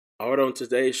All right, on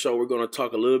today's show, we're going to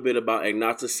talk a little bit about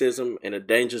agnosticism and the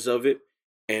dangers of it,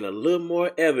 and a little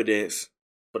more evidence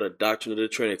for the doctrine of the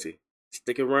Trinity.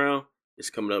 Stick around,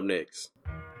 it's coming up next.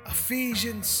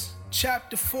 Ephesians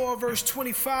chapter 4, verse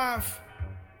 25.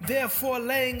 Therefore,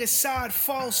 laying aside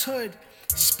falsehood,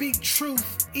 speak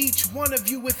truth, each one of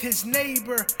you with his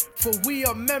neighbor, for we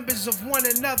are members of one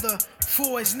another,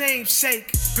 for his name's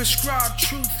sake. Prescribe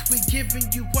truth, we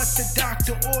giving you what the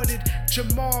doctor ordered.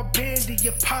 Jamal Bandy,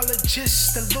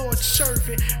 apologist, the Lord's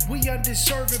servant. We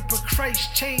undeserving, but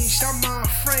Christ changed our mind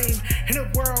frame. In a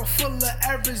world full of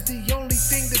errors, the only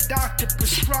thing the doctor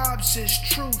prescribes is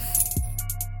truth.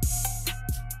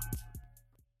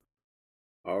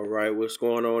 All right, what's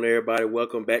going on, everybody?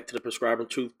 Welcome back to the Prescribing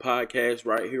Truth podcast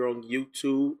right here on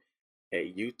YouTube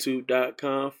at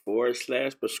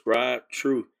youtube.com/prescribe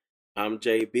truth. I'm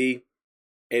JB.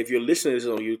 If you're listening to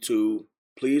this on YouTube,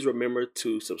 please remember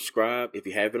to subscribe if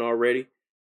you haven't already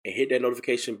and hit that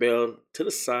notification bell to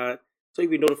the side so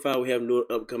you'll be notified when we have new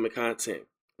upcoming content.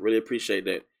 Really appreciate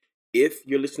that. If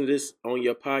you're listening to this on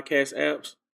your podcast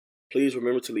apps, please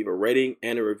remember to leave a rating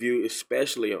and a review,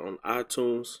 especially on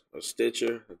iTunes or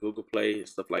Stitcher or Google Play and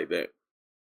stuff like that.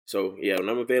 So, yeah, and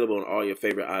I'm available on all your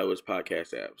favorite iOS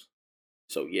podcast apps.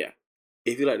 So, yeah,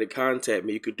 if you'd like to contact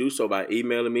me, you could do so by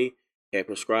emailing me at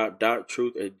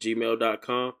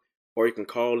prescribe.truth@gmail.com, or you can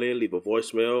call in, leave a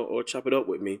voicemail, or chop it up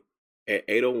with me at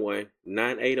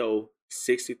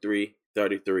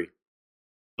 801-980-6333.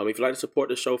 If you'd like to support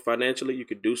the show financially, you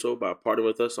could do so by partnering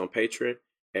with us on Patreon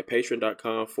at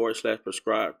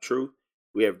patreon.com/prescribe truth.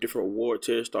 We have different reward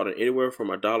tiers starting anywhere from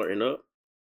 $1 and up.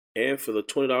 And for the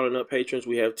 $20 and up patrons,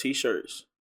 we have t-shirts.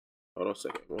 Hold on a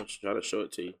second. I'm going to try to show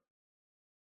it to you.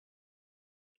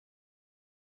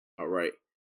 All right.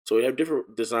 So we have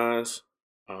different designs.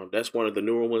 That's one of the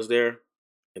newer ones there.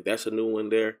 And that's a new one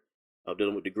there.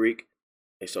 Dealing with the Greek.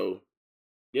 And so,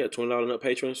 yeah, $20 and up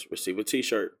patrons receive a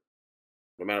t-shirt,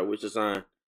 no matter which design.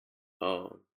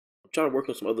 I'm trying to work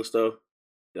on some other stuff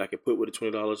that I can put with the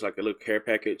 $20, like a little care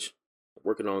package. I'm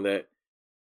working on that.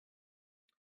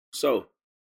 So,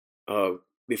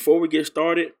 before we get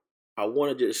started, I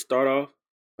want to just start off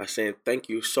by saying thank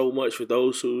you so much for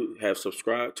those who have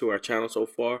subscribed to our channel so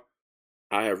far.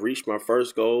 I have reached my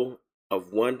first goal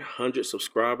of 100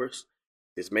 subscribers.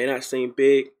 This may not seem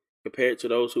big compared to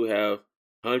those who have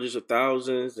hundreds of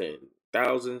thousands and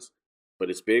thousands, but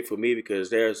it's big for me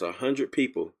because there's 100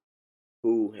 people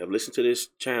who have listened to this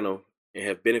channel and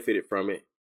have benefited from it,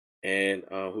 and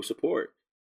who support.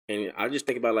 And I just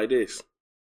think about it like this,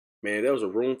 man. There was a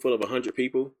room full of 100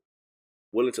 people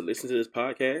willing to listen to this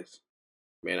podcast.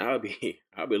 Man, I'll be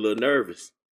a little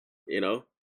nervous, And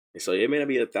so it may not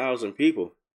be 1,000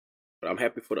 people, but I'm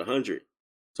happy for the 100.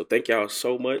 So thank y'all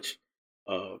so much,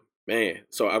 man.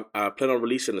 So I plan on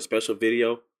releasing a special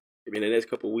video in the next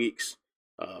couple of weeks.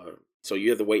 So you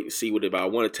have to wait to see what it is. I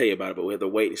want to tell you about it, but we have to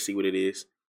wait to see what it is.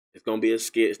 It's going to be a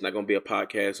skit. It's not going to be a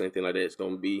podcast or anything like that. It's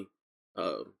going to be,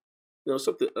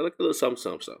 something like a little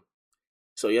something.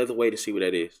 So you have to wait to see what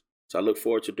that is. So I look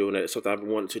forward to doing that. It's something I've been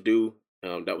wanting to do.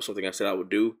 That was something I said I would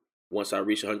do once I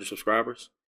reach 100 subscribers.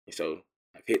 And so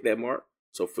I've hit that mark.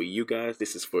 So for you guys,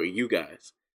 this is for you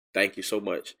guys. Thank you so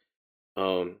much.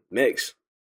 Next,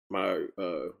 my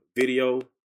video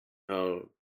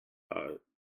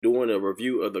doing a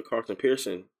review of the Carlton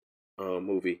Pearson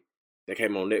movie that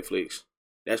came on Netflix.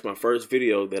 That's my first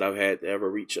video that I've had to ever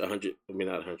reach 100. I mean,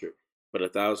 not 100, but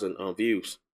 1,000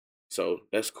 views. So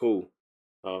that's cool.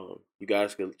 You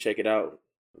guys can check it out.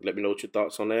 Let me know what your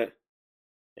thoughts on that,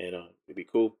 and it'd be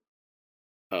cool.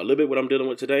 A little bit what I'm dealing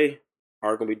with today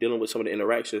are going to be dealing with some of the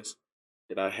interactions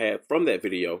that I had from that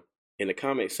video in the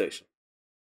comment section.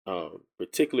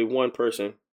 Particularly one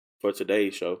person for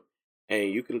today's show,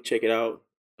 and you can check it out.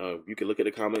 You can look at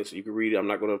the comments. You can read it. I'm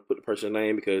not going to put the person's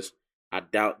name because I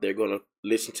doubt they're going to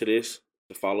listen to this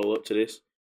to follow up to this.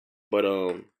 But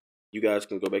you guys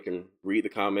can go back and read the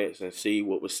comments and see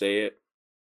what was said.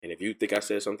 And if you think I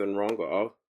said something wrong or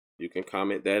off, you can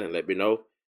comment that and let me know.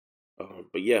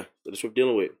 But yeah, so that's what we're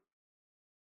dealing with.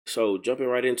 So jumping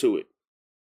right into it.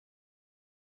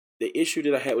 The issue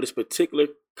that I had with this particular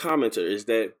commenter is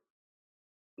that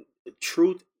the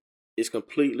truth is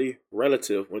completely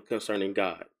relative when concerning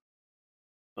God.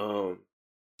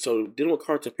 So dealing with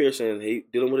Carlton Pearson, he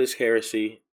dealing with his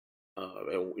heresy,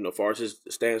 and as far as his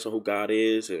stance on who God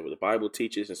is and what the Bible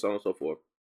teaches and so on and so forth.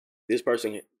 This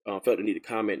person felt the need to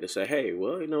comment and say, hey,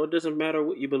 well, it doesn't matter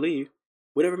what you believe.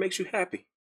 Whatever makes you happy.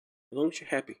 As long as you're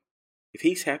happy. If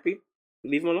he's happy,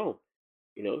 leave him alone.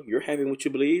 You're happy in what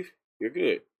you believe, you're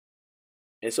good.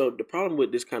 And so the problem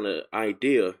with this kind of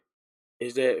idea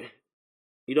is that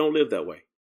you don't live that way.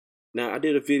 Now, I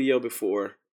did a video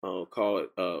before called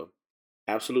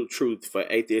Absolute Truth for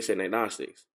Atheists and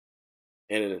Agnostics.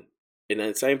 And in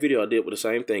that same video, I did with the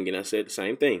same thing, and I said the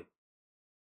same thing.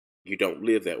 You don't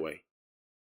live that way.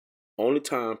 Only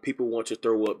time people want to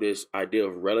throw up this idea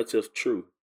of relative truth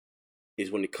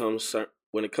is when it comes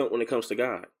to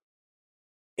God.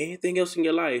 Anything else in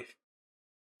your life,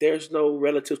 there's no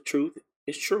relative truth.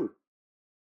 It's true.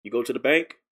 You go to the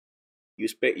bank, you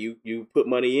expect you put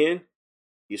money in,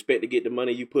 you expect to get the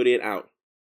money you put in out.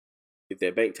 If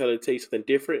that bank teller tells you something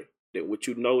different than what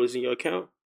you know is in your account,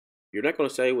 you're not going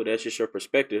to say, well, that's just your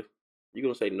perspective. You're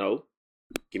going to say, no,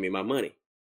 give me my money.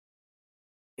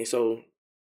 And so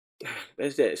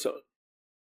that's that. So,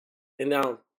 and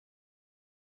now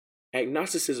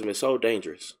agnosticism is so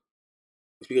dangerous.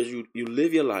 It's because you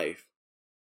live your life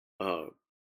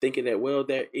thinking that, well,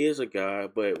 there is a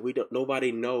God, but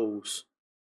nobody knows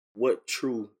what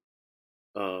true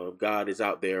God is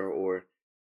out there, or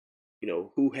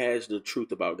who has the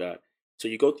truth about God. So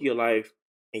you go through your life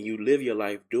and you live your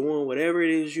life doing whatever it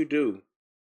is you do,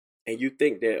 and you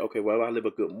think that, okay, well, if I live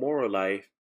a good moral life,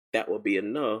 that will be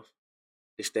enough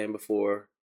to stand before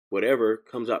whatever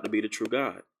comes out to be the true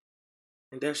God.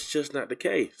 And that's just not the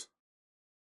case.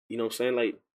 You know what I'm saying?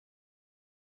 Like,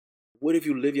 what if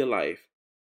you live your life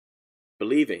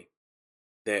believing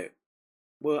that,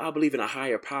 well, I believe in a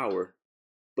higher power,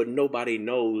 but nobody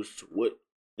knows what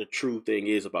the true thing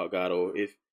is about God, or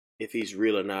if he's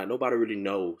real or not. Nobody really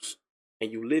knows.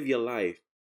 And you live your life.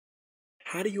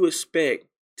 How do you expect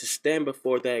to stand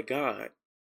before that God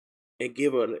and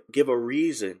give a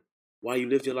reason why you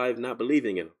lived your life not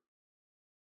believing in him?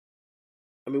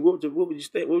 I mean, what would you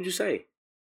say? What would you say?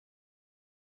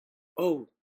 Oh,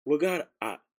 well, God,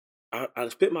 I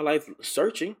spent my life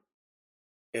searching,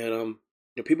 and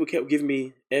people kept giving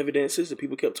me evidences, and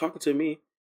people kept talking to me,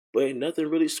 but nothing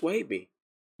really swayed me.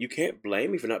 You can't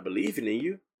blame me for not believing in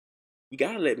you. You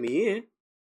gotta let me in.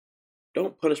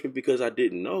 Don't punish me because I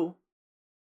didn't know.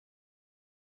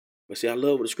 But see, I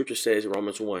love what the scripture says in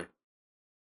Romans 1.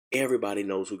 Everybody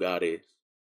knows who God is,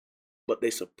 but they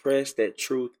suppress that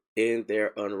truth in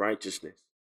their unrighteousness.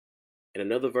 And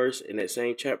another verse in that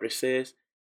same chapter says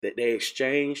that they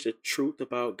exchange the truth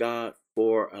about God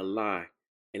for a lie,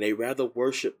 and they rather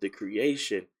worship the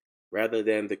creation rather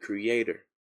than the creator.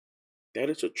 That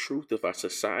is the truth of our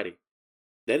society.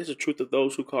 That is the truth of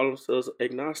those who call themselves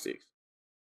agnostics.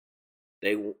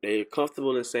 They're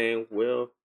comfortable in saying,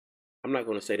 well, I'm not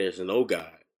going to say there's no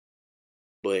God,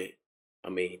 but I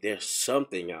mean, there's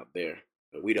something out there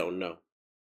that we don't know.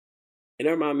 And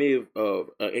that reminds me of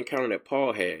an encounter that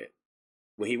Paul had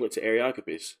when he went to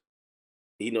Areopagus.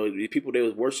 The people they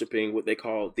was worshiping what they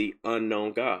call the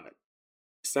unknown God.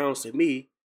 It sounds to me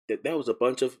that was a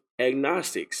bunch of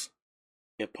agnostics.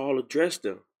 And Paul addressed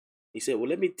them. He said, well,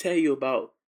 let me tell you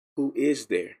about who is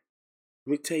there.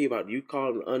 Let me tell you about, you call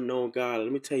him the unknown God.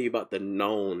 Let me tell you about the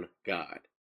known God.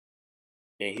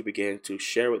 And he began to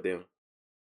share with them,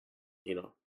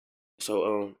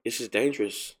 So this is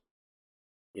dangerous.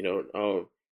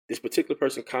 This particular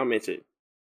person commented,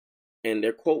 and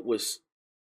their quote was,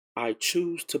 I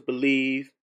choose to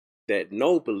believe that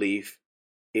no belief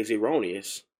is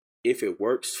erroneous if it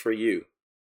works for you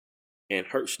and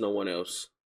hurts no one else.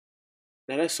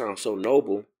 Now that sounds so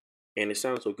noble, and it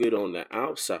sounds so good on the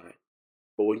outside.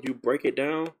 But when you break it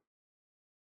down,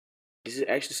 this is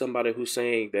actually somebody who's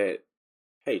saying that,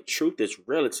 hey, truth is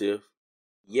relative,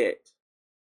 yet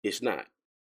it's not.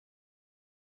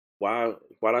 Why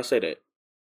do I say that?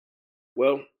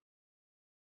 Well,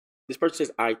 this person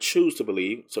says, I choose to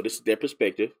believe. So this is their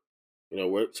perspective.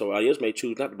 Somebody else may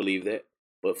choose not to believe that.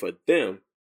 But for them,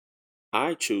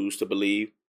 I choose to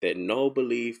believe that no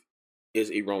belief is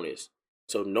erroneous.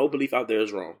 So no belief out there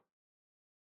is wrong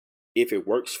if it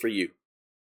works for you.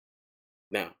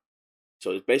 Now,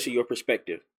 so it's basically your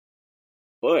perspective.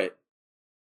 But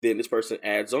then this person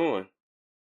adds on,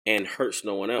 and hurts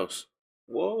no one else.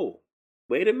 Whoa,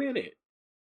 wait a minute.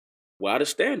 Why the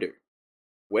standard?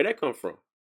 Where'd that come from?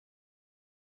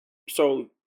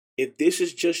 So if this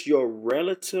is just your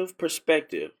relative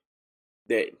perspective,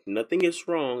 that nothing is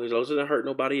wrong as long as it doesn't hurt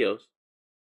nobody else,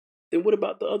 then what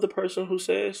about the other person who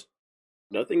says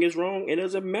nothing is wrong? It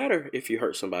doesn't matter if you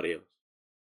hurt somebody else.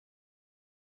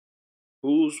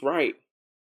 Who's right?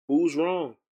 Who's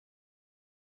wrong?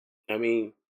 I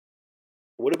mean,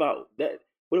 what about that?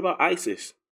 What about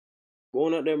ISIS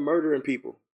going out there murdering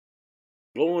people,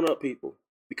 blowing up people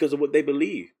because of what they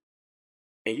believe?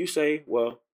 And you say,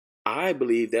 well, I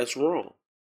believe that's wrong.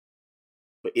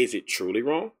 But is it truly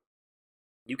wrong?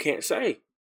 You can't say,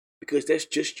 because that's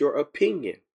just your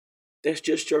opinion. That's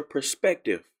just your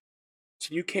perspective.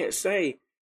 So you can't say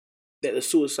that the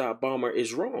suicide bomber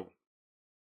is wrong.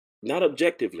 Not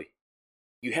objectively.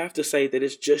 You have to say that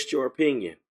it's just your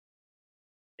opinion.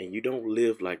 And you don't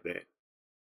live like that.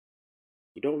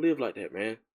 You don't live like that,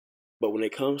 man. But when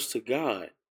it comes to God,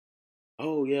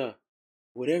 oh yeah,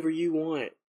 whatever you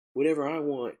want, whatever I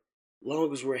want,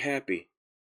 long as we're happy.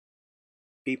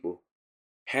 People,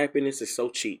 happiness is so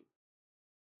cheap.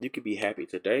 You could be happy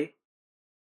today.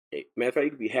 Matter of fact, you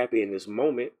could be happy in this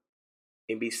moment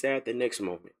and be sad the next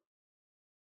moment.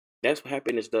 That's what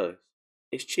happiness does.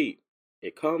 It's cheap.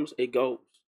 It comes, it goes.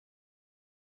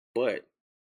 But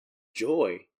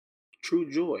joy, true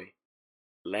joy,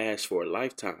 lasts for a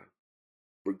lifetime,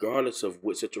 regardless of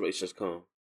what situations come.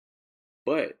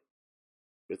 But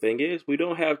the thing is, we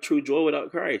don't have true joy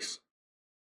without Christ.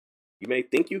 You may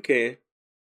think you can.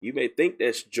 You may think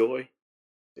that's joy.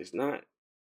 It's not.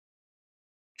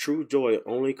 True joy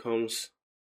only comes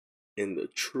in the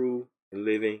true and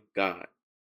living God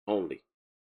only.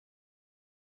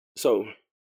 So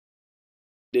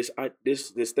this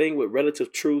thing with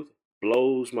relative truth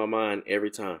blows my mind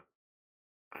every time.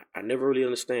 I never really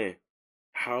understand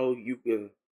how you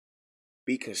can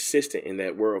be consistent in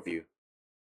that worldview.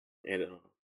 And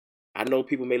I know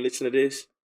people may listen to this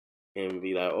and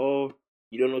be like, "Oh,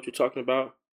 you don't know what you're talking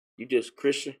about. You just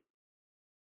Christian."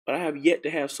 But I have yet to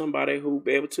have somebody who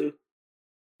be able to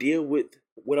deal with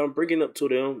what I'm bringing up to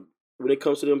them when it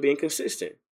comes to them being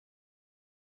consistent.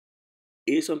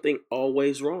 Is something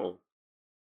always wrong?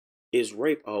 Is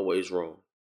rape always wrong?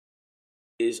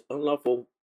 Is unlawful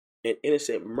and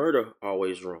innocent murder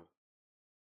always wrong?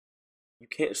 You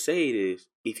can't say it is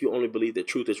if you only believe that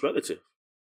truth is relative.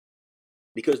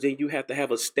 Because then you have to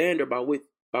have a standard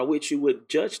by which you would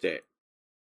judge that.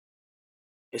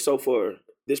 And so for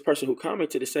this person who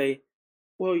commented to say,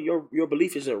 well, your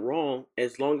belief isn't wrong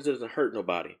as long as it doesn't hurt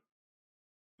nobody.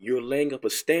 You're laying up a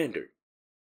standard.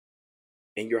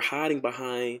 And you're hiding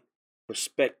behind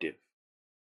perspective.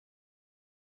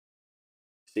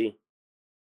 See,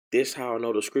 this is how I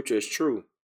know the scripture is true.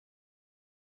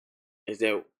 Is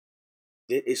that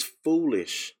it is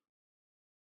foolish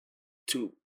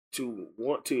to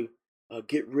want to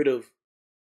get rid of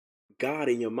God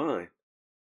in your mind,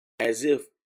 as if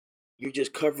you're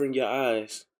just covering your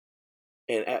eyes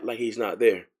and act like He's not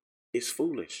there. It's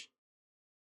foolish.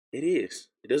 It is.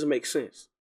 It doesn't make sense.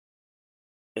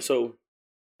 And so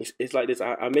it's like this.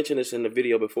 I mentioned this in the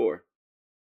video before.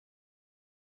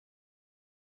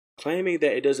 Claiming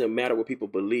that it doesn't matter what people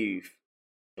believe,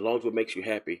 as long as what makes you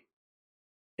happy,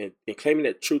 and claiming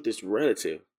that truth is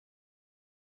relative,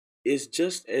 is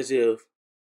just as if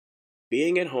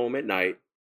being at home at night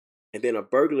and then a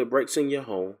burglar breaks in your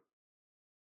home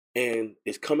and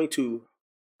is coming to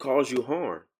cause you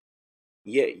harm.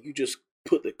 Yet you just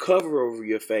put the cover over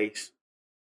your face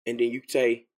and then you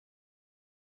say,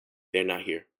 they're not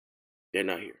here. They're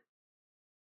not here.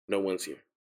 No one's here.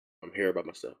 I'm here by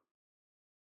myself.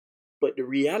 But the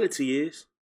reality is,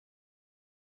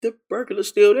 the burglar's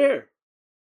still there.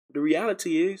 The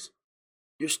reality is,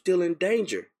 you're still in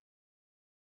danger.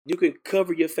 You can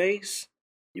cover your face.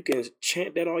 You can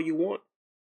chant that all you want.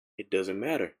 It doesn't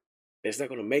matter. It's not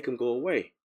going to make them go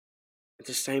away. It's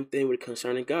the same thing with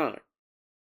concerning God.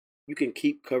 You can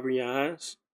keep covering your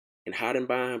eyes and hiding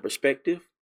behind perspective,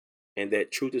 and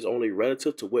that truth is only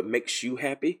relative to what makes you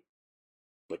happy.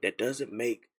 But that doesn't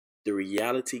make the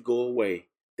reality go away,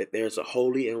 that there's a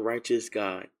holy and righteous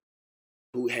God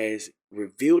who has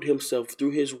revealed himself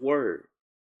through his word,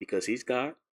 because he's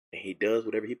God and he does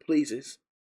whatever he pleases.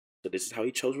 So this is how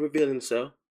he chose to reveal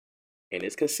himself, and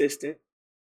it's consistent,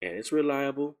 and it's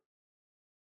reliable,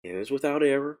 and it's without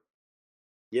error.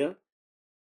 Yeah.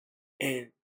 And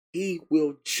he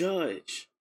will judge.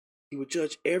 He will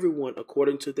judge everyone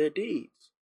according to their deeds.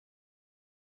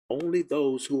 Only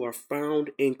those who are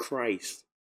found in Christ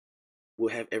will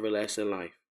have everlasting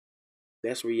life.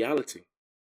 That's reality.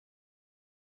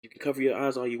 You can cover your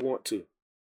eyes all you want to.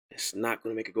 It's not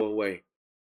going to make it go away.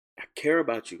 I care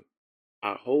about you.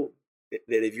 I hope that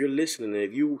if you're listening, and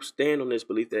if you stand on this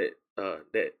belief that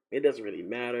that it doesn't really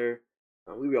matter,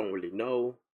 we don't really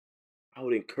know, I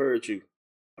would encourage you.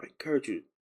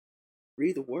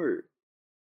 Read the word.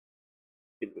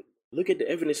 Look at the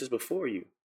evidences before you.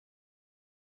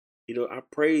 You know, I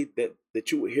pray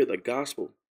that you would hear the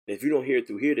gospel. If you don't hear it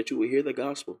through here, that you would hear the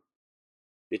gospel.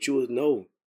 That you would know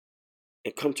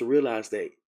and come to realize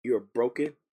that you're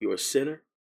broken, you're a sinner,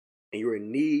 and you're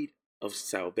in need of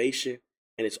salvation,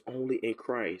 and it's only in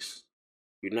Christ.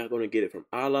 You're not going to get it from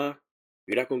Allah.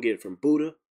 You're not going to get it from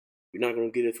Buddha. You're not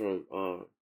going to get it from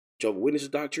Jehovah's Witnesses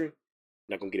doctrine.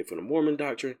 You're not going to get it from the Mormon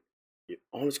doctrine. You're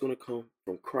only going to come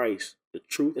from Christ, the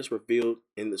truth that's revealed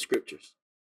in the scriptures.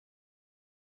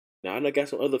 Now, I know I got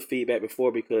some other feedback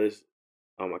before because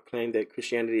I claimed that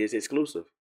Christianity is exclusive,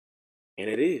 and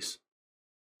it is.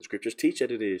 The scriptures teach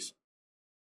that it is.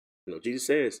 Jesus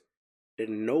says that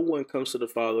no one comes to the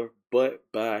Father but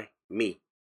by me.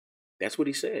 That's what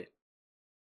he said.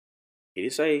 He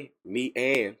didn't say me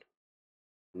and.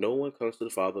 No one comes to the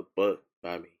Father but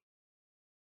by me.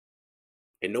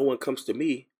 And no one comes to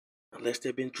me unless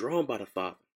they've been drawn by the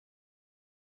Father.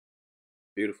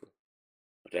 Beautiful.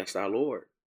 But that's our Lord.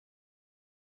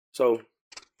 So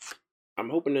I'm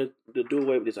hoping to do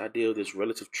away with this idea of this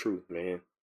relative truth, man.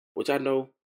 Which I know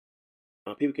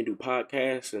people can do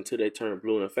podcasts until they turn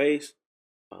blue in the face.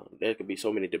 There could be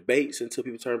so many debates until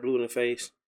people turn blue in the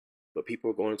face. But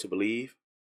people are going to believe.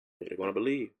 They're going to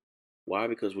believe. Why?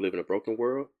 Because we live in a broken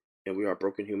world and we are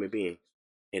broken human beings.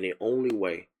 And the only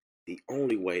way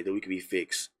that we can be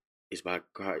fixed is by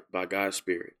God's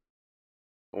Spirit.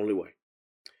 Only way.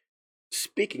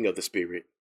 Speaking of the Spirit,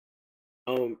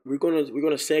 we're gonna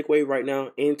segue right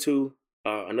now into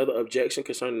another objection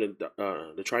concerning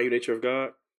the triune nature of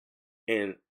God,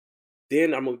 and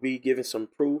then I'm gonna be giving some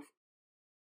proof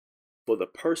for the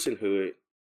personhood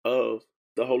of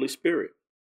the Holy Spirit.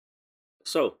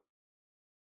 So,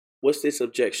 what's this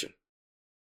objection?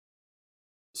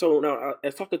 So now I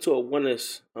was talking to a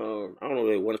oneness. I don't know if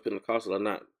they oneness Pentecostal or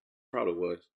not. Probably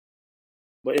was,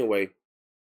 but anyway,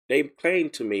 they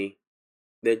claimed to me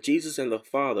that Jesus and the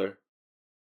Father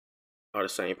are the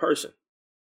same person.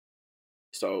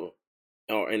 So,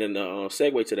 and then the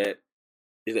segue to that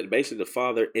is that basically the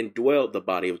Father indwelled the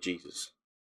body of Jesus.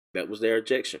 That was their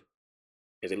objection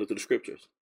as they look through the scriptures.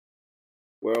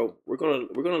 Well, we're gonna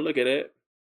look at that.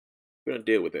 We're gonna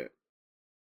deal with that.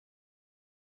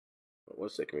 1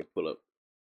 second, let me pull up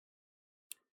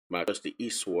my trusty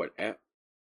eSword app.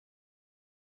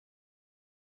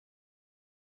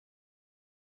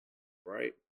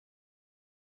 Right.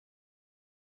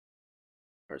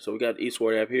 All right, so we got the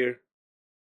eSword app here.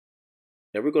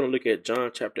 Now we're gonna look at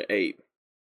John chapter 8,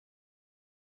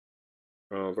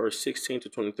 verse 16 to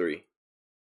 23.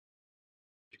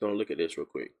 We're gonna look at this real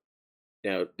quick.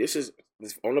 Now, this is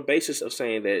on the basis of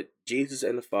saying that Jesus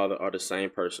and the Father are the same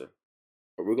person.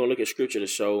 But we're going to look at scripture to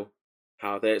show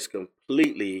how that's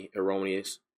completely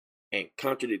erroneous and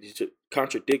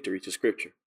contradictory to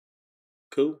scripture.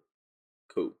 Cool?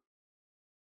 Cool.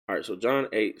 All right, so John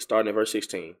 8, starting at verse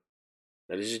 16.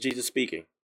 Now, this is Jesus speaking.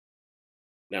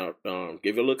 Now,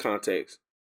 give you a little context.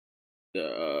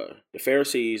 The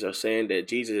Pharisees are saying that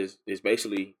Jesus is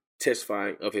basically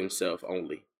testifying of himself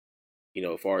only.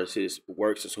 As far as his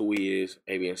works, as who he is,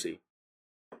 A, B, and C.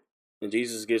 And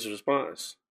Jesus gives a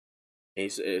response. And he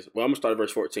says, well, I'm going to start at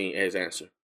verse 14 as answer.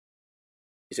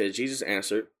 He says, Jesus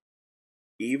answered,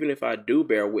 even if I do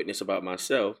bear witness about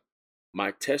myself,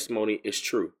 my testimony is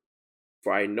true.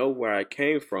 For I know where I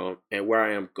came from and where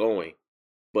I am going.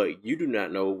 But you do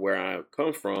not know where I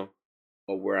come from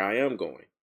or where I am going.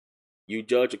 You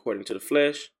judge according to the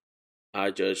flesh.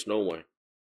 I judge no one.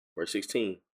 Verse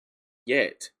 16.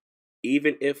 Yet,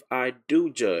 even if I do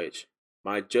judge,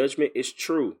 my judgment is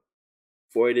true.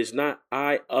 For it is not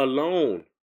I alone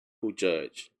who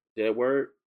judge. That word?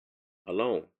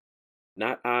 Alone.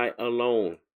 Not I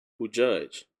alone who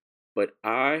judge, but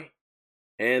I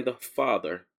and the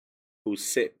Father who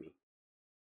sent me.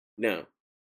 Now,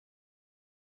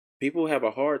 people have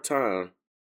a hard time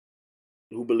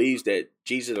who believes that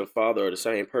Jesus and the Father are the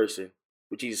same person.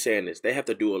 With Jesus saying this, they have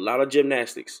to do a lot of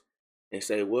gymnastics and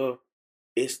say, well,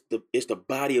 it's the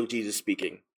body of Jesus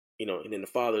speaking, and then the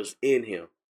Father's in him.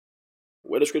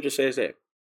 Where the scripture says that?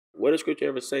 Where does scripture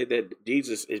ever say that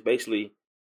Jesus is basically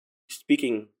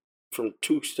speaking from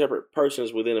two separate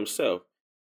persons within himself?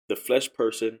 The flesh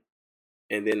person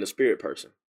and then the spirit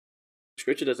person.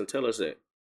 Scripture doesn't tell us that.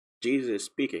 Jesus is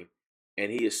speaking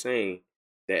and he is saying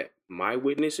that my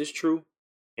witness is true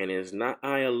and it is not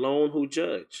I alone who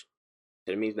judge.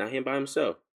 That means not him by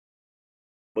himself,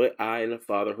 but I and the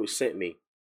Father who sent me.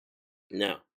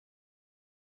 Now,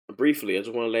 briefly, I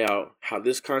just want to lay out how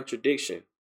this contradiction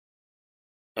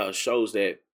shows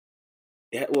that,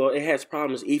 it has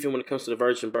problems even when it comes to the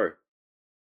virgin birth.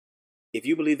 If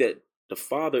you believe that the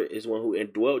Father is one who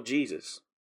indwelt Jesus,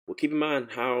 well, keep in mind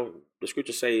how the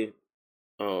scriptures say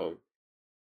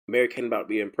Mary came about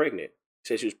being pregnant. It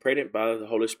says she was pregnant by the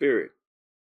Holy Spirit.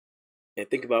 And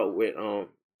think about what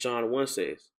John 1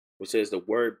 says, which says the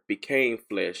Word became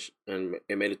flesh and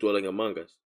made a dwelling among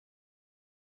us.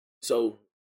 So,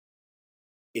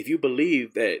 if you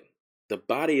believe that the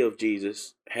body of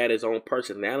Jesus had his own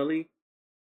personality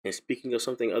and speaking of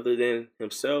something other than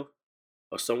himself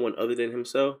or someone other than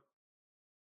himself,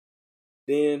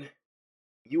 then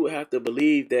you would have to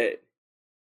believe that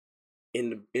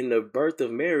in the birth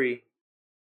of Mary,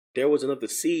 there was another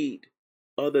seed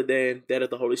other than that of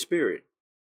the Holy Spirit.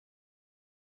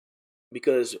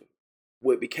 Because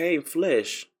what became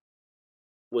flesh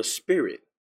was spirit.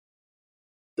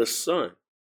 The Son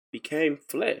became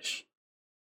flesh.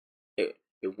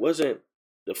 It wasn't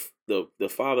the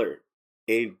Father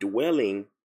indwelling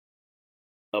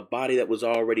a body that was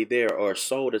already there or a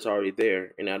soul that's already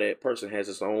there, and now that person has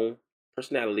its own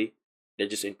personality. They're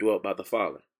just indwelt by the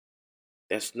Father.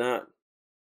 That's not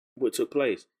what took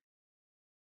place.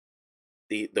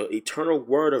 The eternal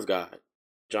Word of God,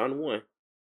 John 1,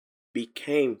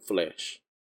 became flesh.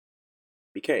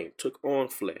 Took on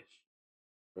flesh.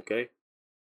 Okay?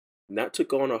 Not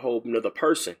took on a whole another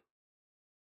person,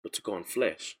 but took on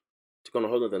flesh. Took on a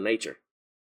whole other nature.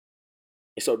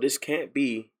 And so this can't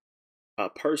be a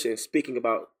person speaking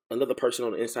about another person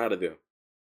on the inside of them.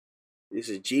 This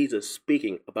is Jesus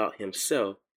speaking about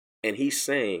himself, and he's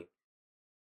saying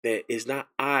that it's not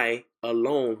I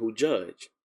alone who judge,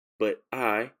 but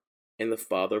I and the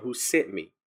Father who sent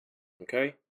me.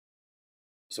 Okay?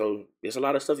 So there's a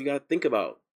lot of stuff you got to think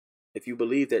about if you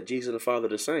believe that Jesus and the Father are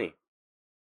the same.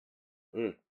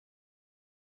 And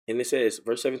it says,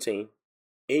 verse 17,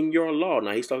 in your law,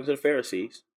 now he's talking to the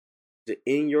Pharisees, that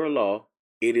in your law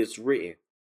it is written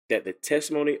that the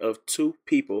testimony of two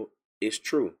people is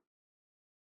true.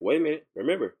 Wait a minute,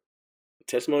 remember, the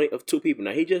testimony of two people.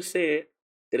 Now he just said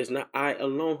that it's not I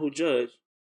alone who judge,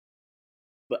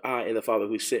 but I and the Father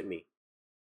who sent me.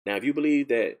 Now if you believe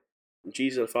that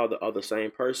Jesus and the Father are the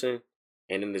same person,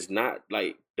 and then it's not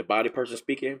like the body person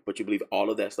speaking, but you believe all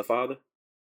of that's the Father,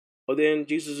 well then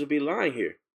Jesus would be lying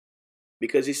here.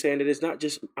 Because he's saying that it's not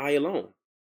just I alone.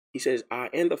 He says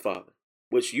I and the Father,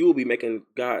 which you will be making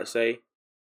God say,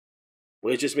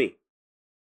 well, it's just me.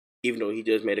 Even though he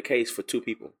just made a case for two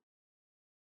people.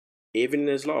 Even in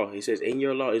his law, he says, in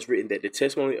your law is written that the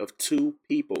testimony of two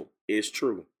people is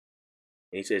true.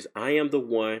 And he says, I am the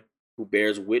one who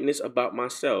bears witness about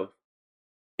myself,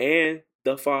 and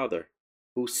the Father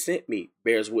who sent me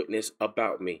bears witness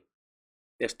about me.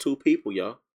 That's two people,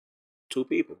 y'all. Two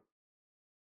people.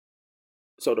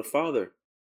 So the Father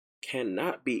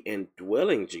cannot be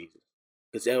indwelling Jesus,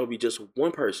 because that would be just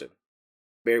one person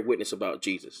bear witness about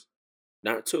Jesus,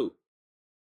 not two.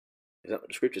 That's not what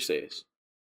the scripture says.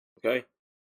 Okay?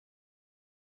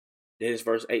 Then it's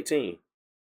verse 18.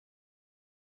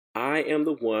 I am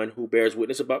the one who bears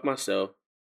witness about myself,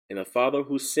 and the Father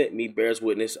who sent me bears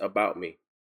witness about me.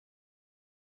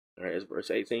 All right, that's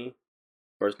verse 18.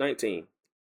 Verse 19.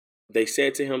 They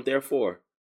said to him, therefore,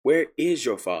 where is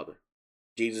your Father?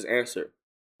 Jesus answered,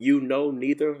 you know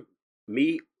neither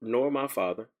me nor my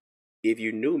Father. If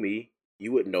you knew me,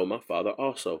 you would know my Father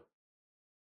also.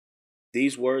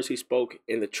 These words he spoke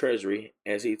in the treasury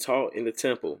as he taught in the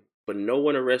temple, but no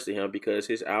one arrested him because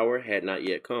his hour had not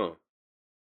yet come.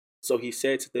 So he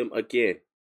said to them again,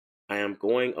 I am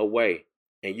going away,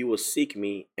 and you will seek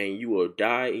me, and you will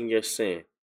die in your sin.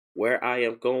 Where I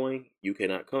am going, you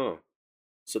cannot come.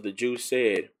 So the Jews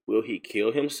said, will he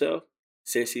kill himself,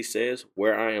 since he says,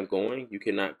 where I am going, you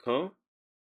cannot come?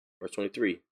 Verse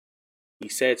 23, he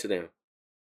said to them,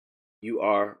 you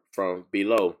are from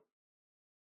below.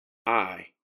 I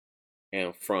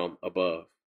am from above.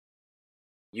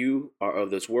 You are of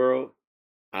this world.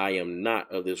 I am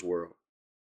not of this world.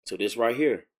 So this right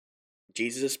here,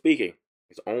 Jesus is speaking,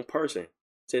 his own person,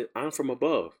 says, I'm from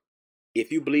above.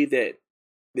 If you believe that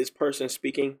this person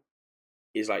speaking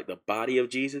is like the body of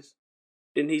Jesus,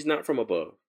 then he's not from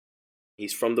above.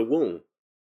 He's from the womb.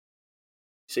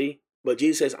 See? But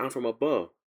Jesus says, I'm from above,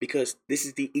 because this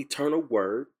is the eternal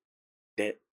word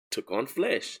that took on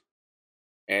flesh,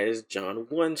 as John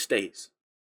 1 states.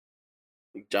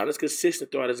 John is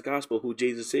consistent throughout his gospel who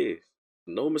Jesus is.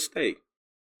 No mistake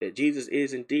that Jesus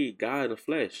is indeed God in the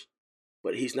flesh,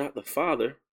 but he's not the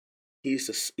Father. He's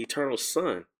the eternal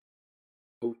Son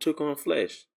who took on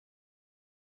flesh.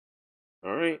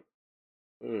 All right.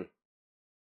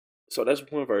 So that's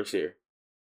one verse here.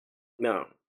 Now,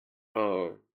 I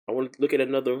want to look at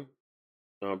another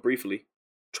briefly.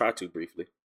 Try to briefly.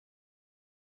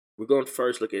 We're going to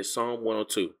first look at Psalm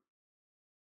 102.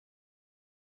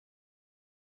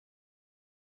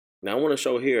 Now, I want to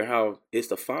show here how it's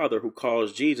the Father who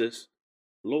calls Jesus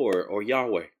Lord or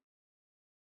Yahweh.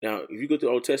 Now, if you go to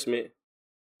the Old Testament,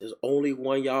 there's only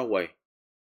one Yahweh.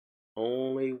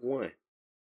 Only one.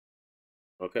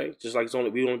 Okay? Just like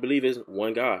we only believe in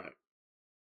one God.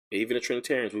 Even the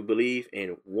Trinitarians, we believe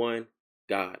in one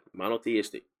God,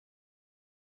 monotheistic.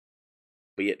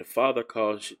 But yet the Father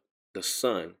calls the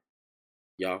Son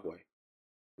Yahweh.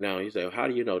 Now, you say, well, how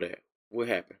do you know that? What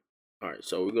happened? All right,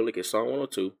 so we're going to look at Psalm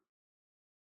 102.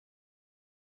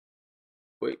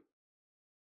 quick.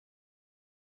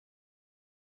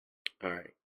 All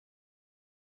right.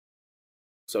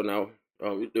 So now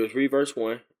let's read verse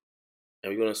 1,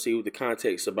 and we're going to see the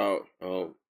context about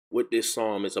what this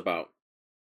psalm is about.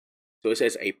 So it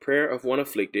says, a prayer of one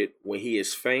afflicted when he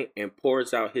is faint and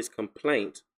pours out his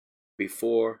complaint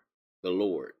before the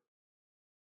Lord.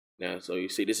 Now, so you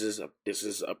see, this is a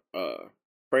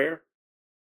prayer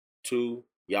to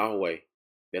Yahweh.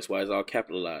 That's why it's all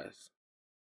capitalized.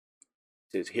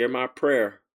 It says, hear my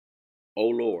prayer, O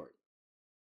Lord.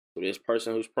 So this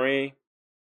person who's praying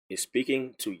is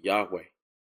speaking to Yahweh.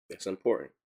 That's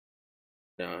important.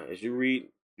 Now, as you read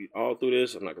all through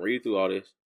this, I'm not going to read through all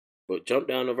this, but jump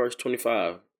down to verse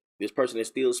 25. This person is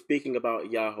still speaking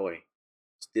about Yahweh,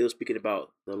 still speaking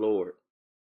about the Lord.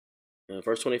 And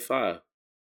verse 25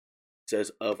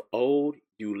 says, of old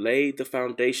you laid the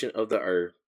foundation of the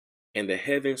earth, and the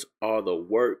heavens are the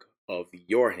work of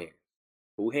your hands.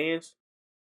 Who hands?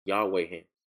 Yahweh hands.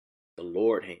 The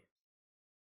Lord hands.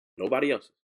 Nobody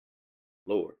else's.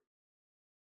 Lord.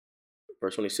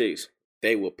 Verse 26,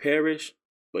 they will perish,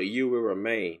 but you will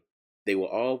remain. They will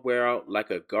all wear out like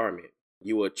a garment.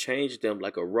 You will change them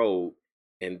like a robe,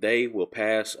 and they will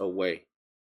pass away.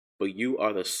 But you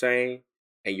are the same,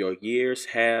 and your years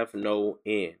have no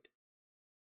end.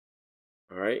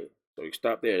 All right, so you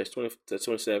stop there. That's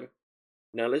 27.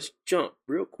 Now let's jump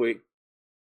real quick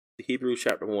to Hebrews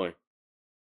chapter 1.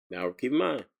 Now keep in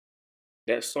mind,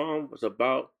 that psalm was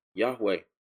about Yahweh.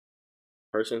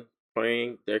 Person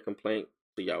praying their complaint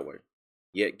to Yahweh,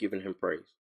 yet giving him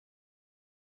praise.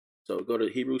 So go to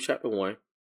Hebrews chapter 1.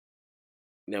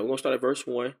 Now we're going to start at verse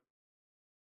 1.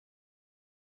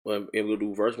 And we'll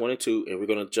do verse 1 and 2, and we're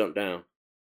going to jump down.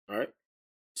 All right.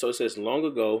 So it says, long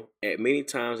ago, at many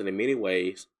times and in many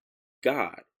ways,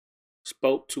 God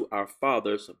spoke to our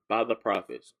fathers by the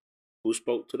prophets. Who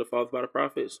spoke to the fathers by the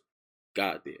prophets?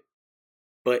 God did.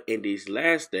 But in these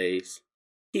last days,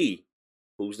 he,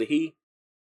 who's the he?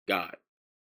 God.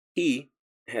 He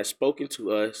has spoken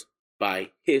to us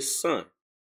by his Son,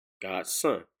 God's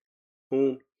Son,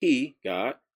 whom he,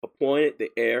 God, appointed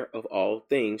the heir of all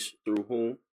things, through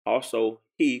whom also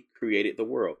he created the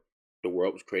world. The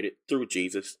world was created through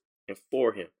Jesus and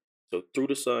for him. So through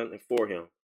the Son and for him.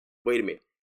 Wait a minute.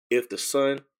 If the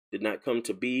Son did not come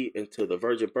to be until the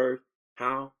virgin birth,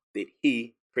 how did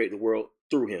he create the world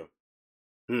through him?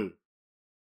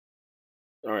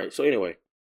 All right. So anyway,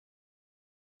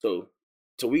 so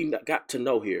we got to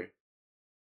know here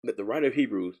that the writer of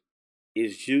Hebrews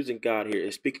is using God here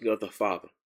and speaking of the Father.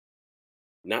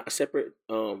 Not a separate,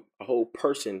 a whole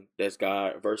person that's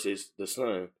God versus the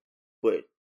Son, but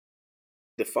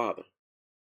the Father.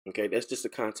 Okay, that's just the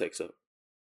context of it.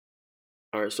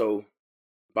 All right, so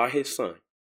by his Son.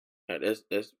 That's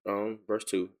verse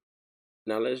 2.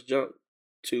 Now let's jump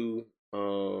to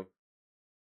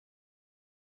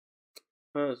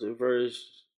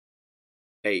verse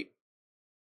 8.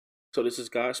 So this is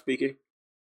God speaking,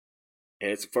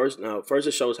 and it's first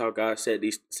it shows how God said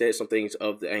some things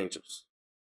of the angels.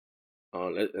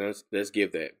 Let's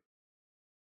give that.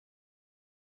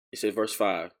 It says verse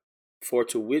 5. For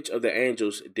to which of the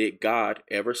angels did God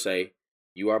ever say,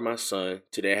 you are my son,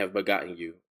 today I have begotten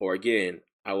you? Or again,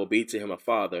 I will be to him a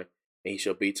father, and he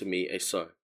shall be to me a son.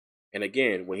 And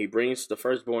again, when he brings the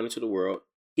firstborn into the world,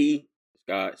 he,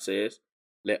 God says,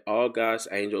 let all God's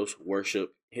angels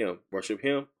worship him. Worship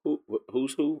him.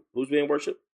 Who's being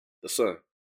worshipped? The Son.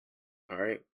 All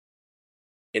right.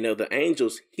 And of the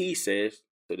angels, he says,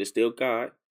 so there's still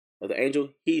God. Of the angel,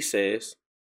 he says,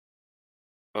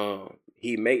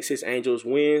 he makes his angels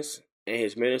winds and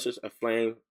his ministers a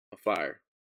flame of fire.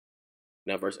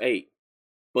 Now, verse 8.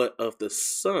 But of the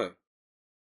Son,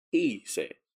 he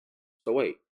said. So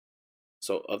wait.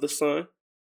 So of the Son,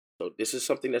 so this is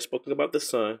something that's spoken about the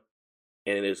Son,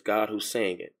 and it is God who's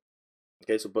saying it.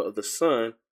 Okay, so but of the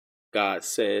Son, God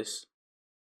says,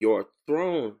 your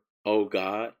throne, O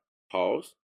God,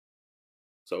 pause.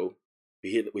 So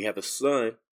we have the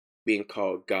Son being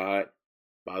called God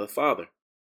by the Father.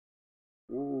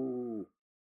 Ooh.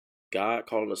 God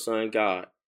calling the Son God,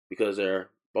 because they're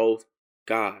both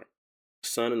God. The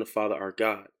Son and the Father are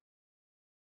God.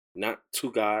 Not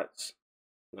two gods,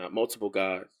 not multiple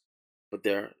gods, but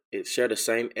it share the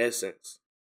same essence,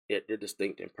 yet they're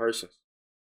distinct in persons.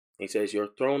 He says, your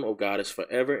throne, O God, is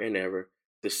forever and ever.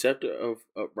 The scepter of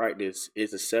uprightness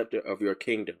is the scepter of your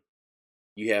kingdom.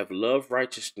 You have loved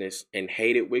righteousness and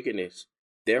hated wickedness.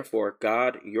 Therefore,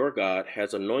 God, your God,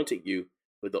 has anointed you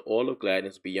with the oil of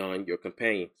gladness beyond your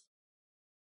companions.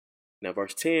 Now,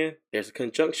 verse 10, there's a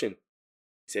conjunction.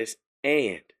 It says,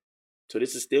 and. So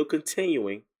this is still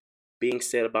continuing being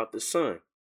said about the Son.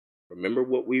 Remember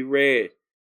what we read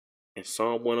in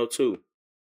Psalm 102.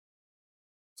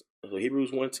 So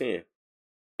Hebrews 1:10.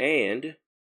 And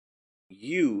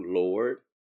you, Lord,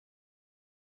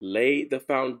 laid the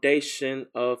foundation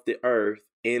of the earth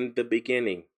in the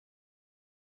beginning.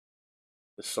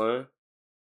 The Son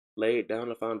laid down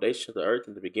the foundation of the earth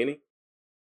in the beginning.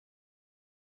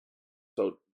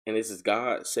 So, and this is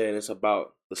God saying it's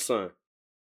about the Son.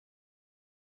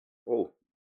 Oh,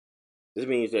 this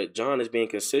means that John is being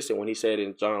consistent when he said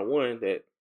in John 1 that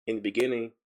in the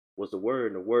beginning was the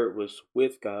Word, and the Word was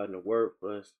with God, and the Word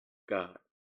was God.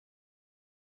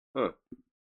 So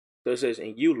it says,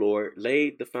 and you, Lord,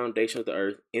 laid the foundation of the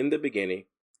earth in the beginning,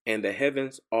 and the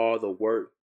heavens are the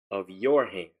work of your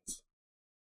hands.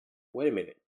 Wait a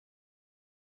minute.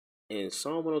 In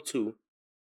Psalm 102,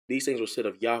 these things were said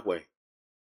of Yahweh.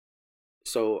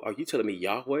 So are you telling me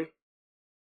Yahweh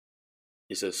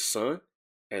is a son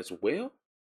as well?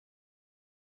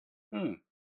 Because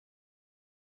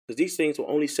these things were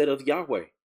only said of Yahweh.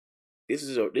 This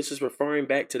is referring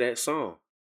back to that song,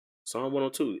 Psalm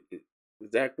 102,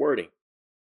 exact wording.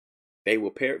 They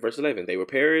will perish, verse 11. They will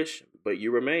perish, but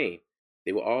you remain.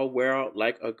 They will all wear out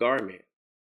like a garment,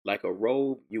 like a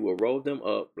robe. You will roll them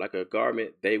up like a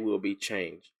garment. They will be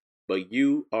changed. But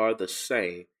you are the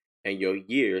same, and your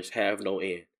years have no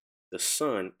end. The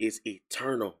Son is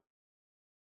eternal.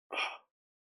 Oh,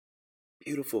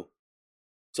 beautiful.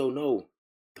 So no,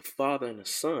 the Father and the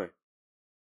Son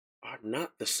are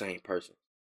not the same person.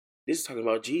 This is talking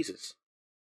about Jesus.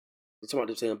 It's talking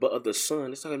about saying, but of the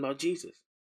Son, it's talking about Jesus.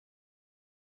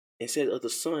 It says of the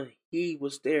Son, he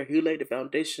was there. He laid the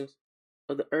foundations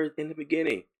of the earth in the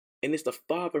beginning. And it's the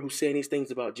Father who's saying these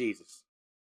things about Jesus.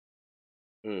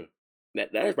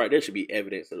 That right there should be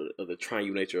evidence of the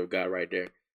triune nature of God right there.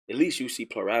 At least you see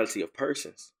plurality of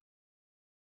persons.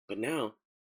 But now,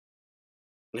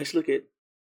 let's look at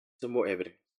some more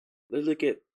evidence. Let's look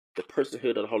at the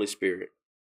personhood of the Holy Spirit.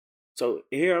 So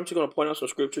here I'm just going to point out some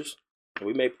scriptures, and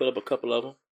we may put up a couple of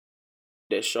them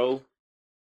that show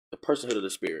the personhood of the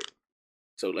Spirit.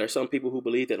 So there's some people who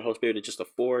believe that the Holy Spirit is just a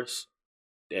force,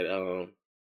 that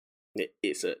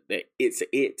it's a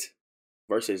it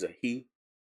versus a he,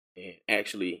 and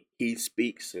actually he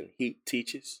speaks and he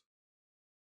teaches.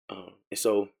 And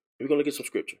so we're going to look at some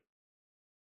scripture.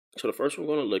 So the first one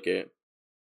we're going to look at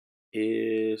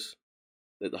is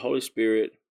that the Holy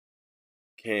Spirit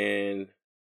can.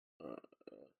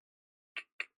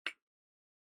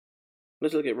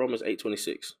 Let's look at Romans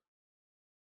 8:26.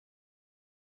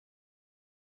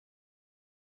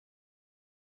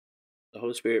 The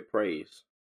Holy Spirit prays.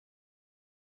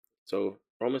 So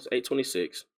Romans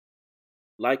 8:26.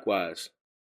 Likewise,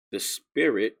 the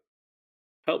Spirit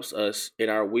helps us in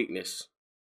our weakness,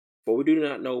 for we do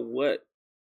not know what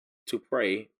to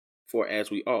pray for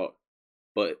as we ought,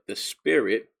 but the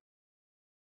Spirit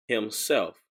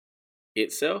himself,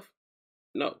 itself?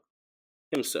 No,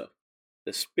 himself.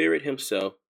 The Spirit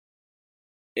himself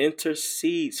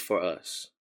intercedes for us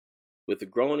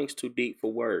with groanings too deep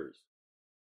for words.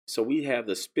 So we have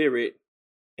the Spirit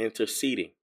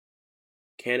interceding.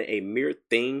 Can a mere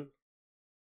thing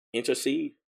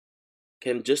intercede?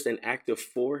 Can just an active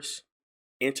force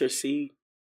intercede?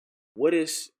 What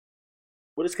is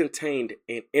contained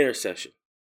in intercession?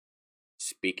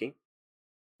 Speaking.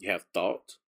 You have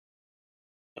thought,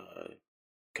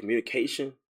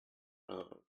 communication,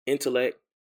 intellect,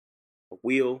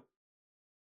 will.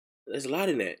 There's a lot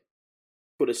in that.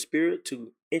 For the Spirit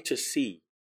to intercede,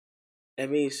 that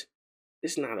means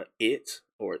it's not an it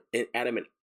or an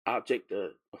inanimate object,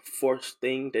 a force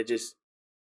thing that just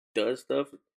does stuff.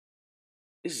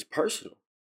 This is personal.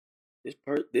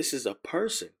 This is a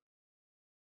person.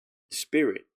 The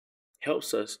Spirit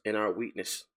helps us in our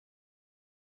weakness.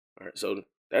 All right, so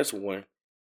that's one.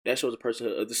 That shows the person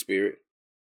of the Spirit.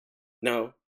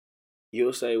 Now,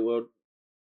 you'll say, well,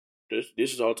 this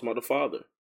is all talking about the Father.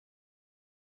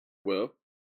 Well,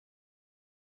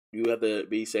 you have to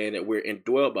be saying that we're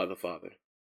indwelled by the Father,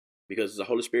 because the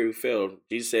Holy Spirit who fell,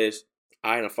 Jesus says,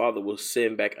 I and the Father will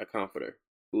send back a comforter,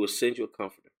 who will send you a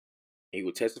comforter. He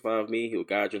will testify of me. He will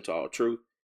guide you into all truth.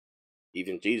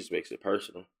 Even Jesus makes it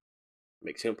personal,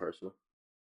 makes him personal.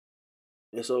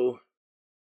 And so,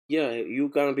 yeah, you're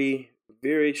going to be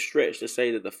very stretched to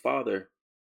say that the Father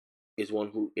is one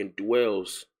who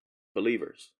indwells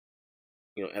believers,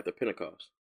 after Pentecost.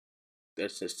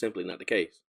 That's just simply not the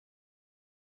case.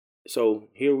 So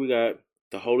here we got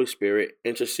the Holy Spirit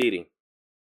interceding.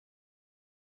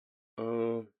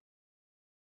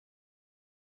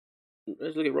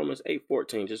 Let's look at Romans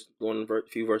 8:14, just going a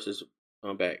few verses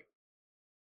back.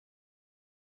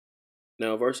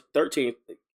 Now, verse 13,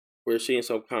 we're seeing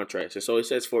some contrast. And so it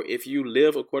says, for if you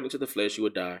live according to the flesh, you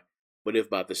will die. But if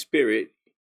by the Spirit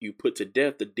you put to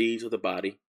death the deeds of the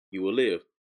body, you will live.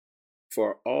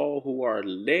 For all who are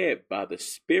led by the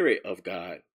Spirit of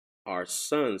God are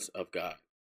sons of God.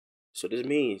 So this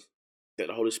means that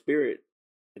the Holy Spirit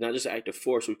is not just an active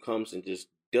force who comes and just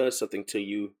does something to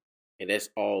you and that's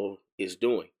all it's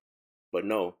doing. But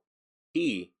no,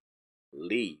 he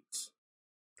leads.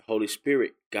 The Holy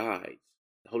Spirit guides.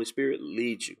 The Holy Spirit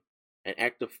leads you. An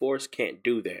active force can't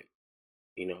do that.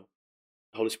 The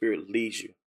Holy Spirit leads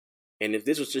you. And if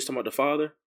this was just talking about the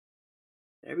Father,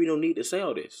 there be no need to say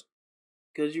all this.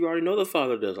 Because you already know the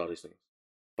Father does all these things.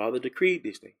 The Father decreed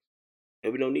these things.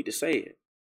 And we don't need to say it.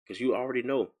 Because you already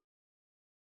know.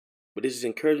 But this is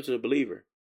encouraging to the believer.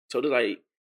 So just like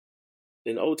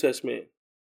in the Old Testament,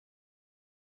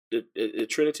 the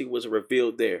Trinity was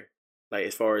revealed there, like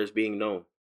as far as being known.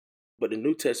 But in the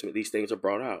New Testament, these things are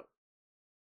brought out.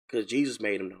 Because Jesus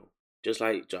made them known. Just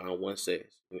like John 1 says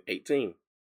in 18.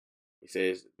 He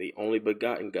says, the only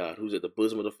begotten God, who's at the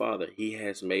bosom of the Father, he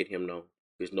has made him known.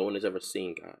 Because no one has ever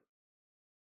seen God.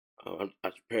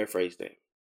 I paraphrase that.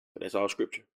 But that's all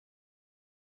scripture.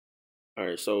 All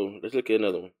right, so let's look at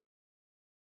another one.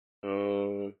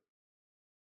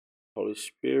 Holy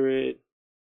Spirit.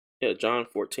 Yeah, John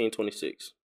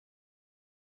 14:26.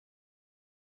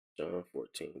 John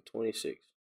 14:26.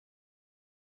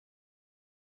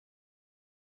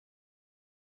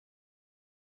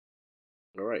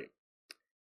 All right.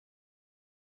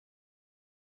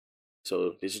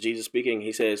 So this is Jesus speaking.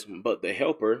 He says, but the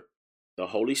Helper, the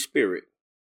Holy Spirit,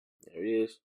 there it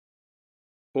is,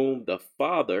 whom the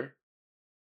Father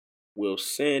will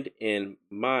send in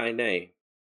my name,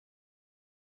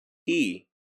 he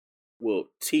will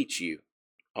teach you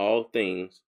all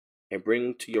things and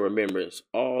bring to your remembrance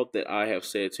all that I have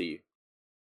said to you.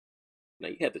 Now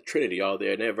you have the Trinity all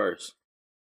there in that verse.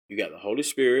 You got the Holy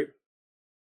Spirit,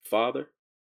 Father,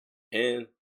 and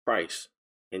Christ,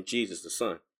 and Jesus, the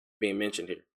Son, being mentioned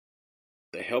here.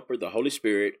 The Helper, the Holy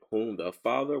Spirit, whom the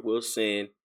Father will send,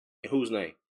 in whose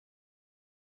name?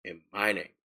 In my name.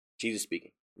 Jesus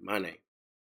speaking, my name.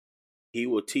 He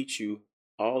will teach you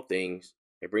all things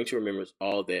and bring to remembrance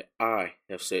all that I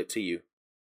have said to you.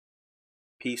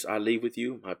 Peace I leave with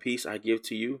you, my peace I give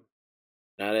to you.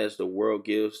 Not as the world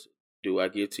gives, do I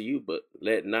give to you, but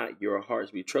let not your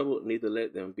hearts be troubled, neither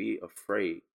let them be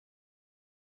afraid.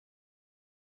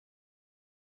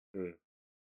 And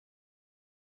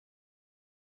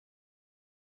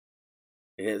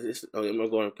I'm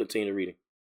going to continue reading.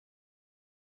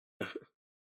 He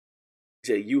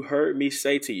said, you heard me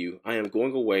say to you, I am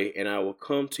going away and I will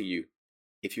come to you.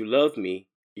 If you love me,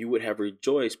 you would have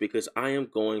rejoiced because I am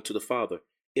going to the Father.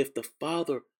 If the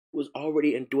Father was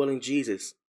already indwelling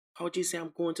Jesus, how would you say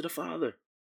I'm going to the Father?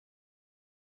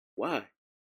 Why?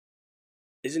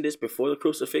 Isn't this before the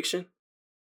crucifixion? It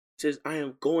says, I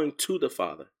am going to the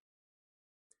Father.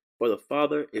 For the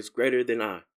Father is greater than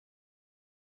I.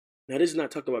 Now, this is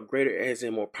not talking about greater as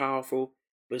in more powerful,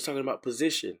 but it's talking about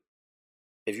position.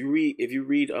 If you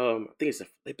read, I think it's the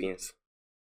Philippians.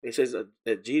 It says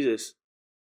that Jesus,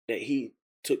 that he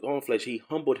took on flesh, he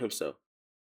humbled himself,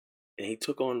 and he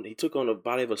took on the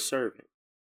body of a servant,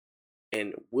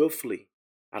 and willfully,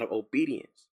 out of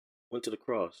obedience, went to the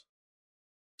cross.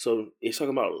 So it's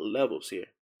talking about levels here,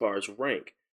 as far as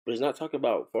rank, but it's not talking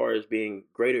about as far as being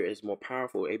greater as more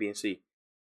powerful. A, B, and C.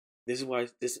 This is why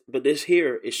this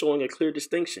here is showing a clear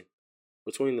distinction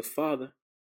between the Father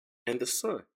and the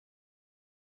Son.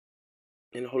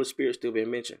 And the Holy Spirit still being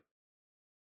mentioned.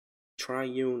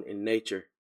 Triune in nature.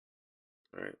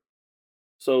 All right.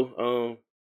 So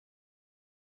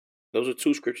those are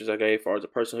two scriptures I gave as far as the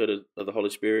personhood of the Holy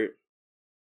Spirit.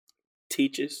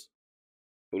 Teaches.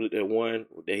 We looked at one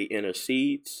that he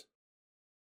intercedes.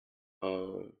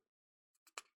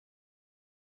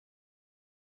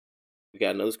 We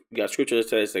got scripture that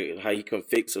says how he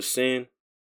convicts of sin.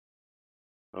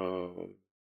 1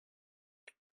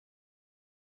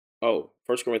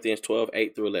 Corinthians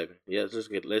 12:8-11. Yeah,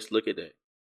 let's look at that.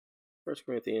 1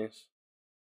 Corinthians,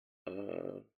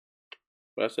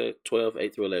 what I said,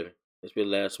 12:8-11. Let's be the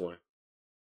last one.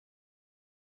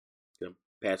 Gonna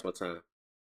pass my time.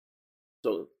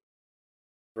 So,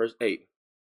 verse 8.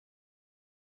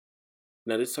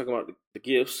 Now this is talking about the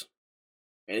gifts.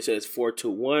 And it says, for to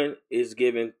one is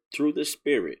given through the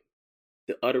Spirit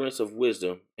the utterance of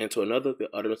wisdom, and to another the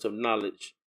utterance of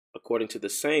knowledge, according to the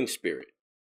same Spirit.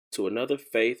 To another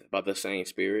faith by the same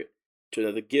Spirit. To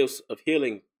another gifts of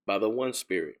healing by the one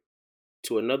Spirit.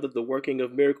 To another the working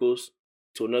of miracles.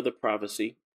 To another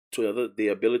prophecy. To another the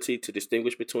ability to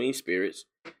distinguish between spirits.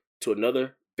 To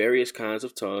another various kinds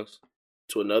of tongues.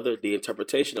 To another the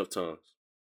interpretation of tongues.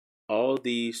 All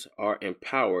these are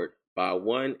empowered by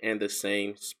one and the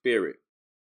same Spirit,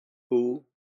 who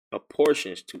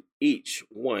apportions to each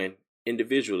one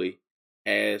individually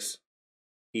as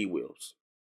he wills.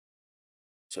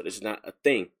 So this is not a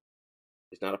thing.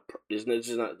 It's not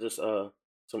just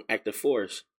some active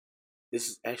force. This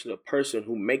is actually a person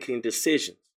who making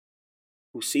decisions,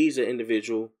 who sees an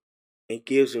individual and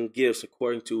gives him gifts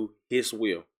according to his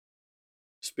will.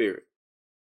 Spirit.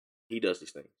 He does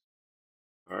these things.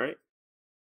 All right.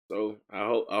 So I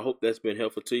hope that's been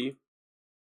helpful to you.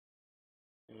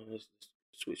 Let's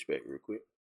switch back real quick.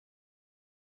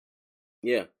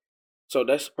 Yeah. So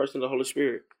that's the person of the Holy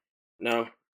Spirit. Now,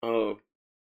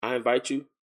 I invite you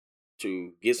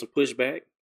to get some pushback,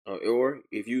 or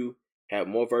if you have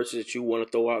more verses that you want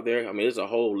to throw out there. I mean, there's a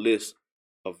whole list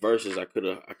of verses I could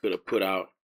have put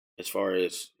out as far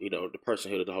as, you know, the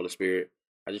personhood of the Holy Spirit.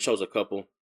 I just chose a couple.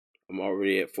 I'm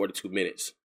already at 42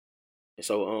 minutes, and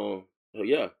so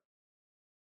yeah,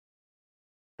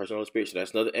 person of the Holy Spirit. So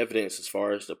that's another evidence as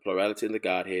far as the plurality in the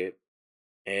Godhead,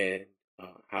 and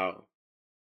how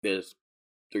there's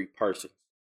three persons.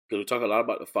 Because we talk a lot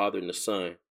about the Father and the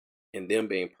Son and them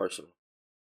being personal.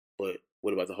 But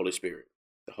what about the Holy Spirit?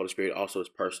 The Holy Spirit also is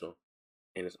personal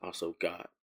and is also God.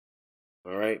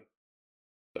 All right?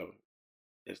 So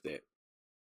that's that.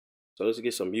 So let's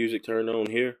get some music turned on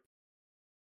here.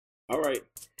 All right.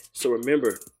 So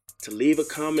remember to leave a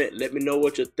comment. Let me know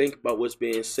what you think about what's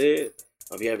being said.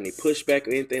 If you have any pushback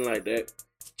or anything like that,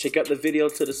 check out the video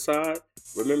to the side.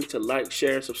 Remember to like,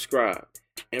 share, and subscribe.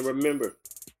 And remember,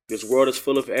 this world is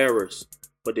full of errors,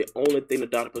 but the only thing the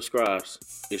doctor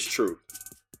prescribes is truth.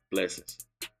 Blessings.